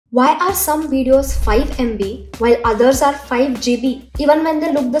Why are some videos 5 MB while others are 5 GB even when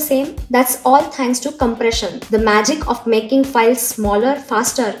they look the same? That's all thanks to compression, the magic of making files smaller,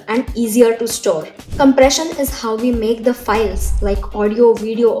 faster, and easier to store. Compression is how we make the files like audio,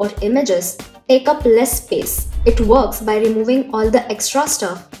 video, or images take up less space. It works by removing all the extra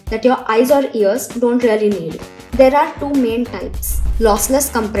stuff that your eyes or ears don't really need. There are two main types.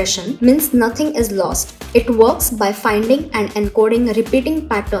 Lossless compression means nothing is lost. It works by finding and encoding repeating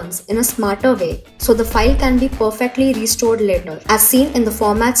patterns in a smarter way, so the file can be perfectly restored later, as seen in the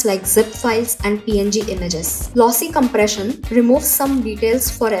formats like zip files and PNG images. Lossy compression removes some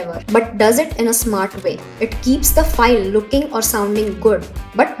details forever, but does it in a smart way. It keeps the file looking or sounding good,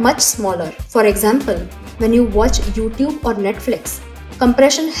 but much smaller. For example, when you watch YouTube or Netflix,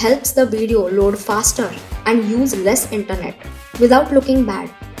 compression helps the video load faster and use less internet without looking bad.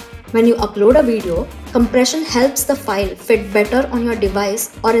 When you upload a video, compression helps the file fit better on your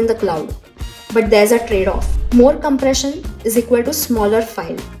device or in the cloud. But there's a trade-off. More compression is equal to smaller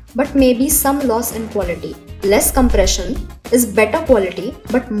file, but maybe some loss in quality. Less compression is better quality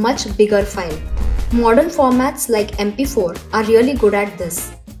but much bigger file. Modern formats like MP4 are really good at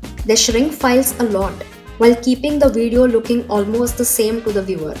this. They shrink files a lot while keeping the video looking almost the same to the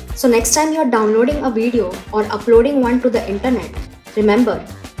viewer. So next time you're downloading a video or uploading one to the internet, remember,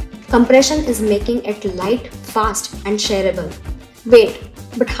 compression is making it light, fast, and shareable. Wait,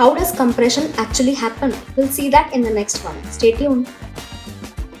 but how does compression actually happen? We'll see that in the next one. Stay tuned.